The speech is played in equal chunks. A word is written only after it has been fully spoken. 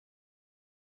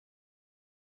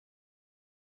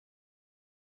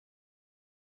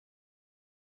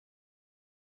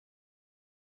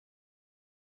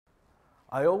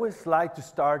I always like to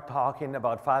start talking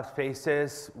about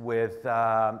FabSpaces with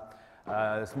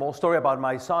a small story about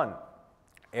my son.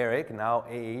 Eric, now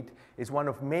 8, is one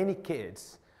of many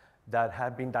kids that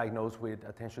have been diagnosed with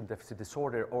attention deficit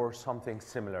disorder or something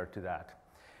similar to that.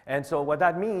 And so what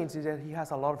that means is that he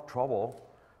has a lot of trouble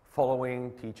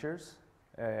following teachers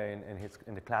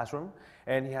in the classroom,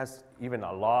 and he has even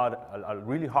a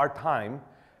really hard time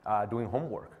doing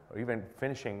homework or even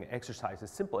finishing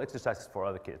exercises, simple exercises for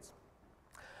other kids.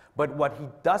 But what he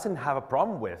doesn't have a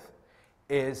problem with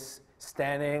is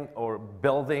standing or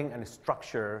building a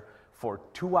structure for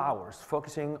 2 hours,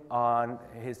 focusing on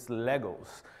his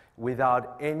Legos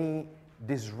without any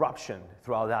disruption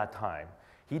throughout that time.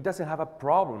 He doesn't have a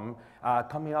problem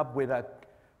coming up with a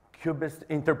cubist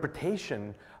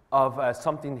interpretation of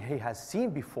something he has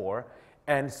seen before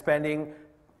and spending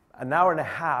an hour and a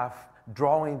half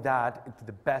drawing that to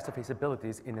the best of his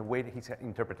abilities in the way that he's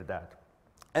interpreted that.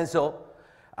 And so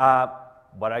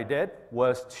what I did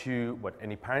was what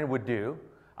any parent would do,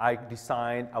 I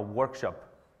designed a workshop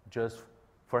just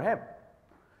for him.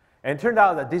 And it turned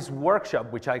out that this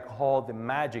workshop, which I call the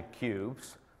Magic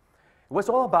Cubes, was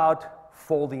all about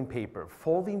folding paper.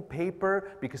 Folding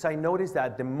paper because I noticed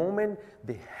that the moment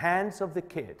the hands of the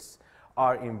kids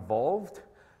are involved,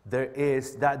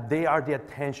 that they are the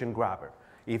attention grabber.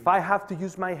 If I have to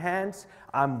use my hands,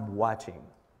 I'm watching.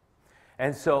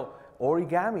 And so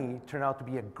origami turned out to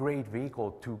be a great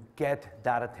vehicle to get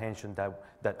that attention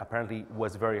that apparently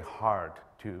was very hard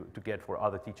to get for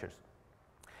other teachers.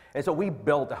 And so we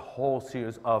built a whole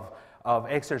series of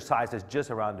exercises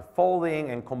just around the folding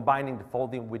and combining the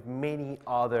folding with many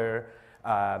other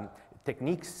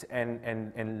techniques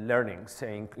and learnings,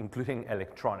 including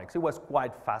electronics. It was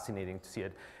quite fascinating to see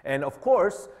it. And of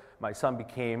course, my son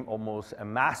became almost a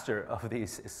master of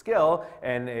this skill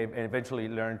and eventually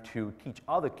learned to teach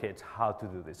other kids how to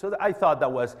do this. So I thought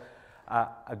that was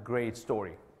a great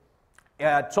story.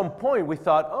 At some point, we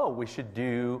thought, oh, we should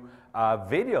do a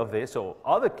video of this so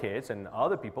other kids and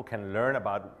other people can learn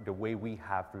about the way we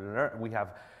have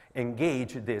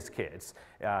engaged these kids,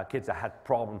 kids that had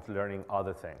problems learning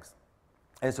other things.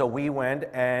 And so we went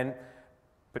and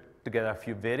put together a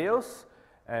few videos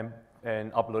and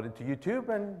uploaded to YouTube,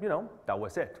 and that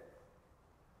was it.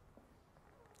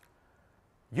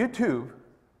 YouTube,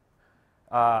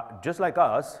 just like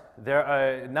us,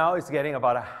 now is getting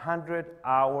about 100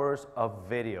 hours of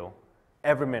video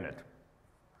every minute.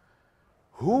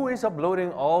 Who is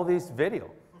uploading all this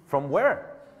video? From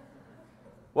where?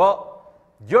 Well,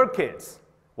 your kids.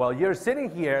 While you're sitting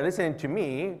here listening to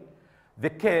me, the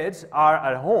kids are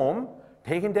at home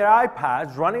taking their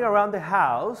iPads, running around the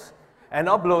house, and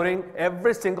uploading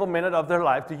every single minute of their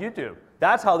life to YouTube.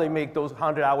 That's how they make those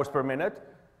 100 hours per minute.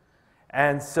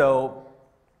 And so,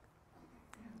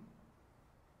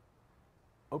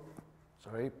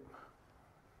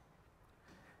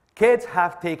 kids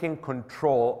have taken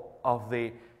control of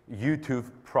the YouTube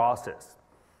process.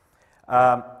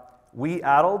 We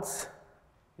adults,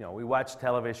 we watch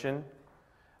television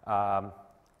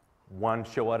one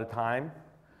show at a time.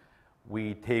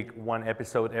 We take one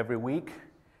episode every week.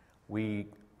 We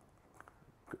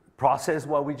process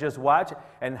what we just watched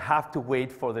and have to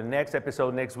wait for the next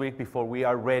episode next week before we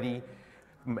are ready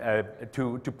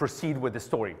to proceed with the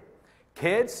story.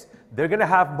 Kids, they're going to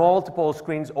have multiple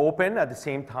screens open at the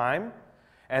same time,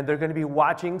 and they're going to be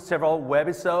watching several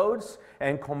webisodes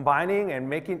and combining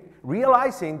and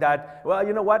realizing that, well,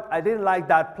 you know what, I didn't like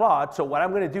that plot, so what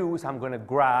I'm going to do is I'm going to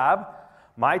grab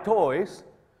my toys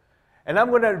and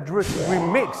I'm going to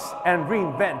remix and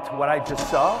reinvent what I just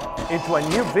saw into a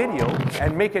new video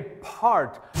and make it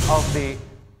part of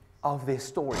the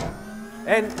story.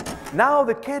 And now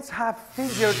the kids have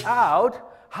figured out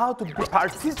how to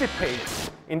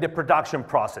participate in the production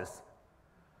process.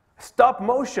 Stop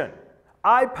motion,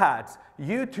 iPads,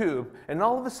 YouTube, and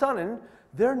all of a sudden,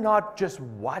 they're not just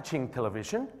watching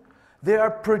television, they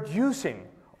are producing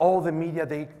all the media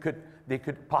they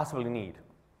could possibly need.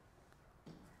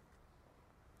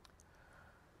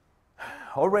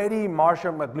 Already,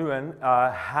 Marshall McLuhan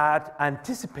had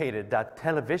anticipated that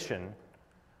television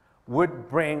would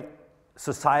bring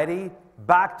society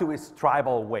back to its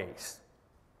tribal ways.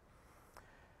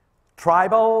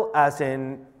 Tribal as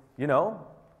in,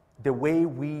 the way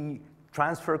we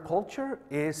transfer culture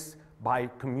is by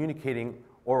communicating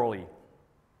orally,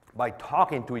 by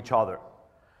talking to each other.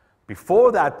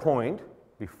 Before that point,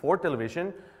 before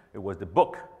television, it was the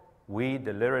book. We,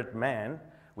 the literate man,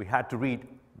 we had to read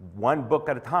one book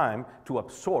at a time to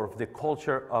absorb the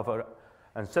culture of our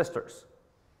ancestors.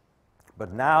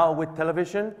 But now with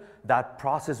television, that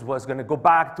process was going to go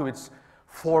back to its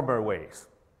former ways.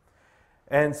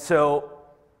 And so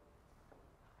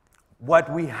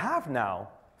what we have now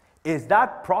is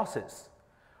that process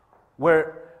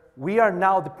where we are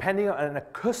now depending on an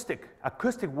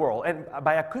acoustic world. And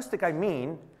by acoustic, I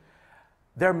mean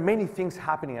there are many things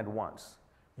happening at once.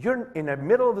 You're in the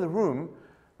middle of the room,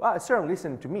 well, certainly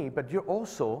listen to me, but you're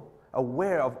also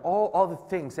aware of all other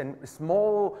things and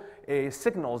small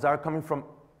signals that are coming from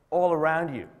all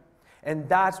around you. And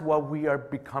that's what we are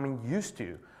becoming used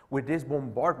to with this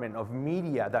bombardment of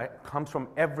media that comes from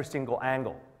every single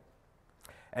angle.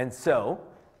 And so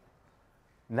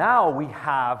now we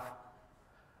have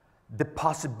the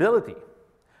possibility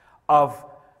of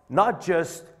not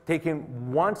just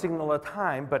taking one signal at a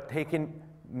time, but taking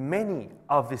many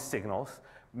of these signals,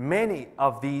 many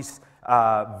of these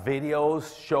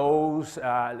videos, shows,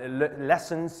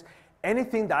 lessons,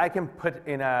 anything that I can put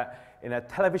in a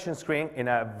television screen, in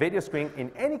a video screen,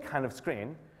 in any kind of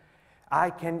screen, I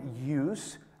can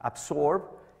use, absorb,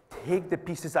 take the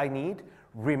pieces I need,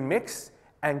 remix,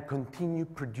 and continue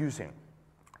producing.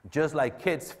 Just like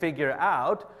kids figure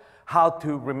out how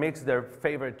to remix their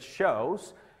favorite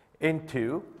shows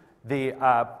into the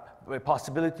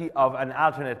possibility of an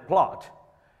alternate plot,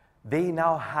 they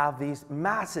now have this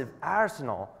massive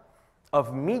arsenal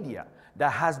of media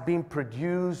that has been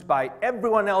produced by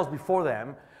everyone else before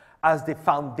them as the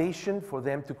foundation for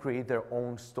them to create their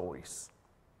own stories.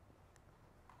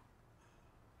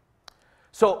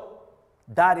 So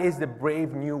that is the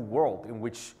brave new world in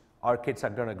which our kids are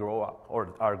going to grow up,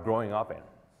 or are growing up in.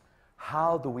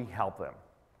 How do we help them?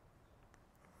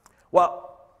 Well,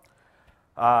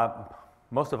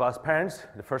 most of us parents,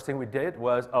 the first thing we did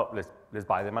was, oh, let's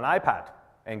buy them an iPad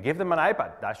and give them an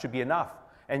iPad. That should be enough.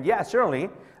 And yeah, certainly,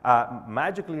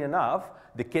 magically enough,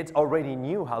 the kids already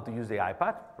knew how to use the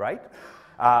iPad, right?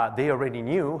 They already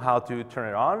knew how to turn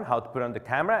it on, how to put on the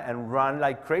camera, and run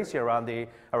like crazy around the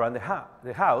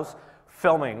house,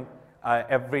 filming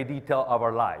every detail of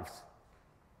our lives.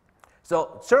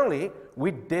 So certainly,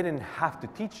 we didn't have to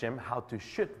teach them how to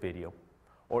shoot video,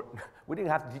 or we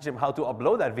didn't have to teach them how to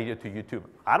upload that video to YouTube.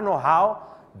 I don't know how,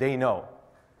 they know.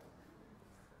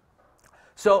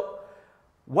 So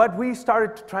what we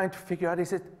started trying to figure out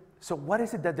is, so what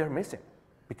is it that they're missing?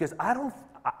 Because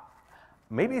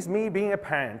maybe it's me being a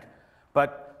parent,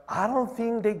 but I don't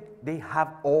think they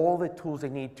have all the tools they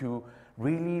need to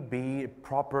really be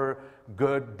proper,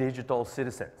 good digital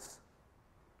citizens.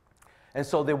 And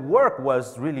so the work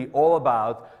was really all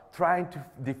about trying to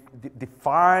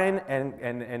define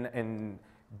and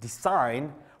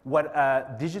design what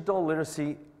a digital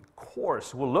literacy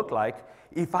course will look like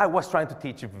if I was trying to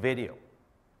teach video.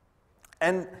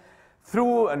 And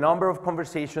through a number of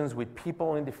conversations with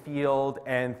people in the field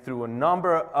and through a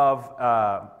number of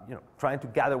trying to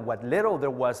gather what little there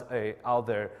was out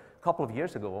there a couple of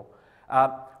years ago,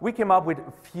 we came up with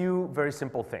a few very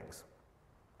simple things.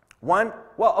 One,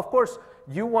 well, of course,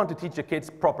 you want to teach your kids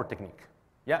proper technique.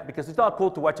 Yeah, because it's not cool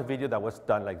to watch a video that was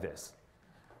done like this.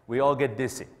 We all get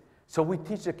dizzy. So we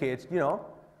teach the kids,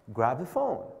 grab the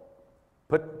phone.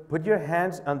 Put your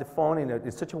hands on the phone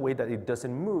in such a way that it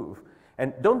doesn't move.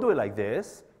 And don't do it like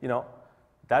this.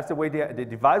 That's the way the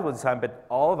device was designed, but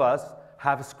all of us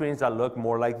have screens that look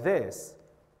more like this.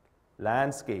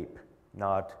 Landscape,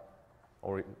 not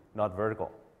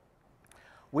vertical.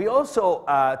 We also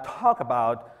talk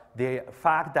about the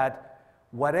fact that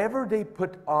whatever they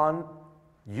put on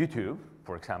YouTube,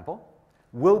 for example,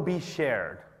 will be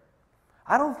shared.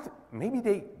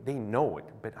 Maybe they know it,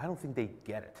 but I don't think they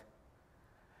get it.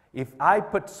 If I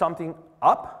put something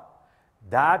up,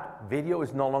 that video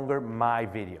is no longer my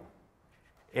video.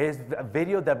 It's a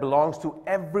video that belongs to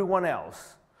everyone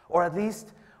else, or at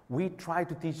least we try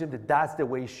to teach them that that's the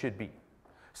way it should be.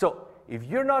 So if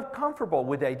you're not comfortable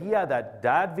with the idea that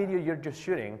that video you're just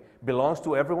shooting belongs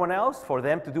to everyone else, for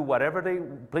them to do whatever they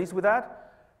please with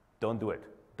that, don't do it.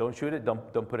 Don't shoot it,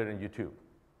 don't put it on YouTube.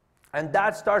 And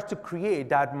that starts to create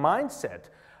that mindset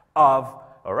of,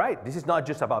 all right, this is not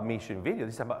just about me shooting video,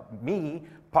 this is about me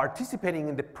participating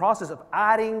in the process of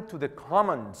adding to the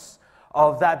commons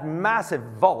of that massive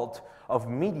vault of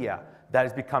media that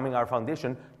is becoming our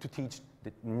foundation to teach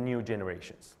the new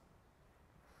generations.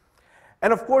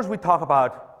 And of course, we talk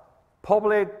about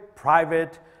public,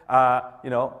 private,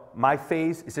 my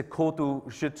face. Is it cool to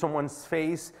shoot someone's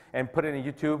face and put it on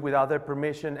YouTube without their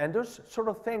permission? And those sort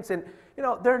of things. And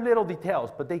they're little details,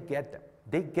 but they get them.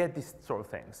 They get these sort of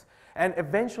things. And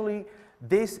eventually,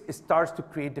 this starts to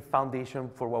create the foundation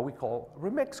for what we call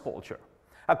remix culture.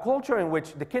 A culture in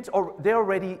which the kids, they're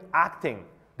already acting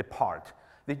the part.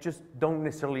 They just don't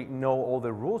necessarily know all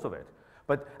the rules of it.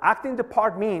 But acting the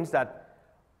part means that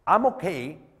I'm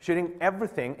okay shooting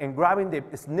everything and grabbing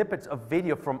the snippets of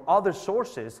video from other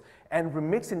sources and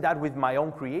remixing that with my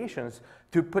own creations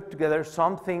to put together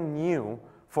something new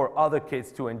for other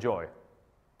kids to enjoy.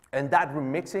 And that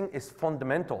remixing is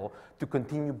fundamental to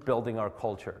continue building our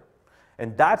culture.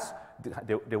 And that's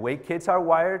the way kids are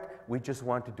wired. We just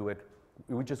want to do it.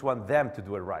 We just want them to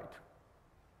do it right.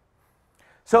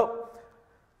 So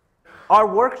our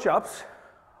workshops,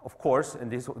 of course,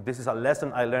 and this is a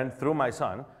lesson I learned through my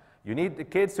son, you need the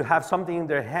kids to have something in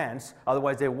their hands,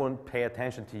 otherwise they won't pay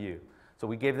attention to you. So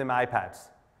we gave them iPads.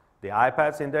 The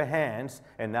iPads in their hands,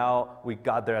 and now we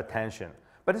got their attention.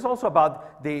 But it's also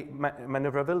about the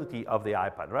maneuverability of the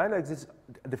iPad, right? Like this,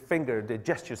 the finger, the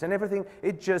gestures, and everything.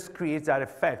 It just creates that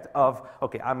effect of,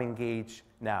 okay, I'm engaged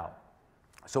now.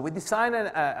 So we designed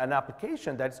an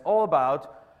application that's all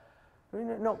about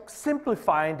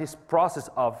simplifying this process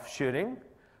of shooting,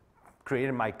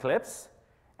 creating my clips,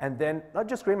 and then not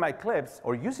just creating my clips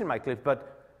or using my clips,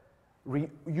 but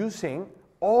using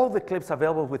all the clips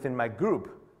available within my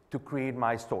group to create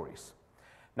my stories.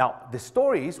 Now, the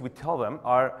stories, we tell them,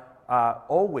 are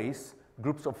always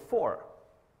groups of 4.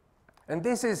 And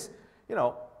this is,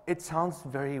 it sounds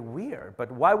very weird,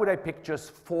 but why would I pick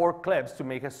just 4 clips to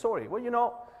make a story?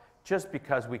 Well, just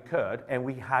because we could, and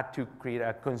we had to create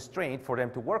a constraint for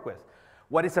them to work with.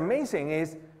 What is amazing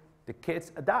is the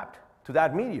kids adapt to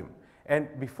that medium. And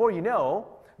before you know,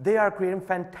 they are creating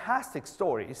fantastic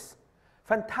stories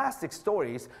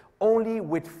only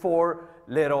with 4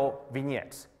 little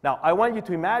vignettes. Now, I want you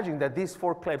to imagine that these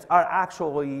 4 clips are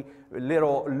actually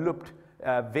little looped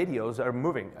videos that are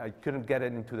moving. I couldn't get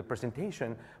it into the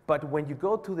presentation, but when you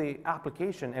go to the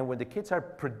application and when the kids are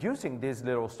producing these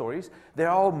little stories, they're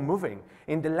all moving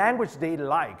in the language they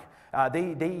like.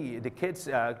 The kids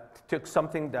took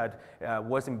something that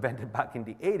was invented back in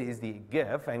the 80s, the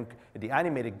GIF, and the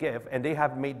animated GIF, and they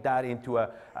have made that into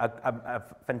a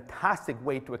fantastic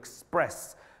way to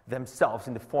express themselves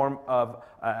in the form of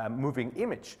a moving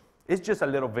image. It's just a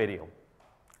little video.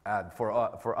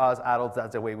 For us adults,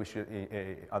 that's the way we should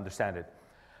understand it.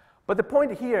 But the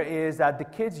point here is that the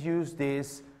kids use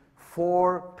these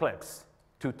 4 clips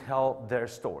to tell their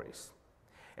stories.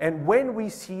 And when we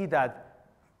see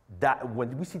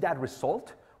when we see that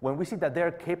result, when we see that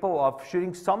they're capable of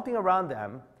shooting something around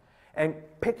them and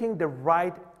picking the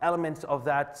right elements of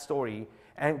that story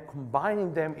and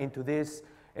combining them into this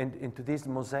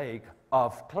mosaic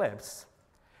of clips,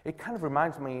 it kind of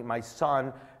reminds me my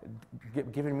son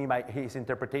giving me his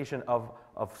interpretation of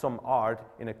some art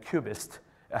in a cubist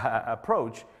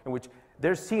approach, in which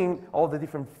they're seeing all the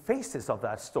different faces of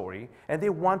that story, and they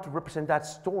want to represent that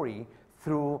story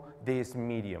through this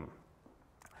medium.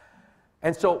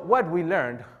 And so what we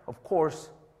learned, of course,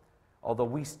 although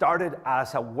we started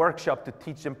as a workshop to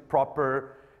teach them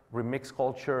proper remix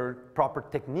culture, proper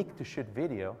technique to shoot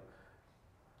video,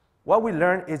 what we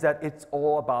learned is that it's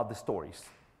all about the stories.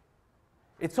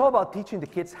 It's all about teaching the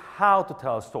kids how to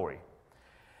tell a story.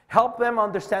 Help them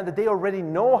understand that they already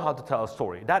know how to tell a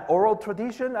story. That oral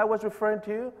tradition I was referring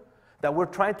to, that we're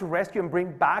trying to rescue and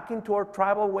bring back into our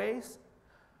tribal ways,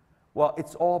 well,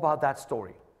 it's all about that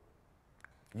story.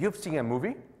 You've seen a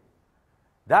movie.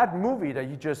 That movie that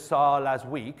you just saw last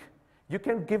week, you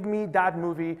can give me that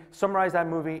movie, summarize that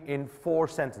movie in 4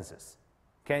 sentences.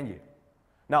 Can you?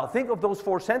 Now think of those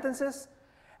 4 sentences,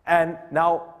 and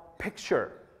now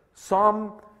picture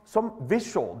some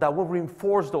visual that will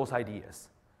reinforce those ideas.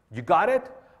 You got it?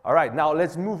 All right, now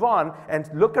let's move on and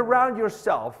look around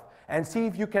yourself and see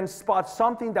if you can spot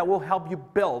something that will help you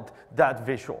build that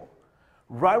visual.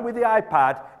 Run with the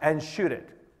iPad and shoot it.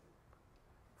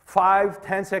 5,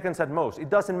 10 seconds at most. It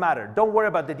doesn't matter. Don't worry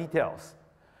about the details.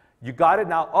 You got it,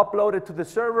 now upload it to the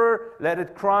server, let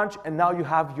it crunch, and now you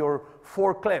have your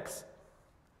 4 clips.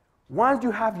 Once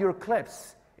you have your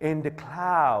clips in the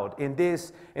cloud, in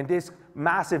this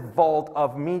massive vault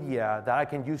of media that I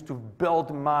can use to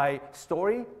build my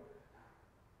story,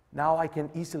 now I can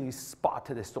easily spot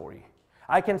the story.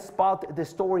 I can spot the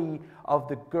story of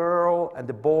the girl and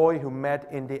the boy who met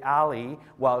in the alley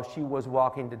while she was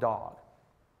walking the dog.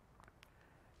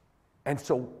 And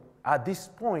so at this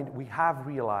point, we have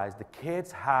realized the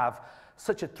kids have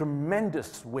such a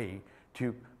tremendous way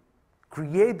to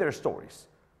create their stories.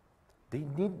 They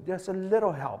need just a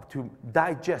little help to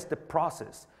digest the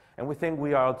process. And we think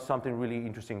we are something really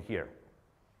interesting here.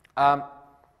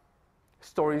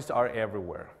 Stories are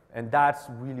everywhere. And that's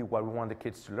really what we want the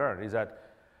kids to learn, is that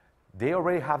they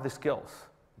already have the skills.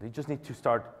 They just need to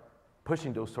start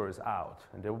pushing those stories out,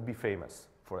 and they will be famous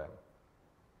for them.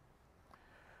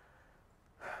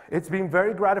 It's been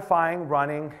very gratifying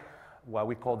running what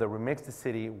we call the Remix the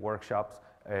City workshops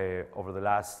over the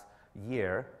last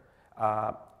year,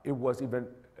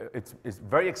 it's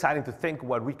very exciting to think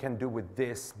what we can do with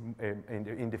this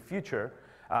in the future.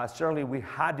 Certainly, we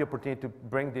had the opportunity to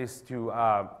bring this to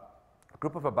a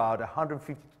group of about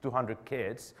 150 to 200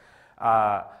 kids,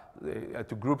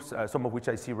 to groups, some of which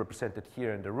I see represented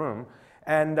here in the room.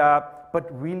 But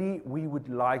really, we would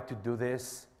like to do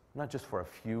this not just for a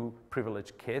few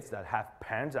privileged kids that have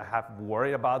parents that have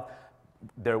worried about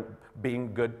their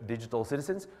being good digital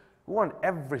citizens. We want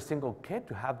every single kid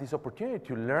to have this opportunity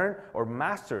to learn or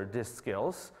master these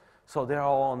skills, so they're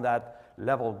all on that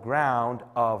level ground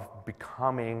of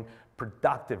becoming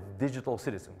productive digital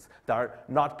citizens that are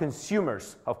not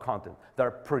consumers of content, that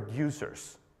are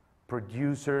producers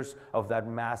of that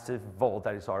massive vault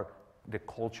that is the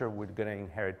culture we're going to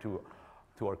inherit to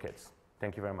our kids.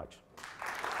 Thank you very much.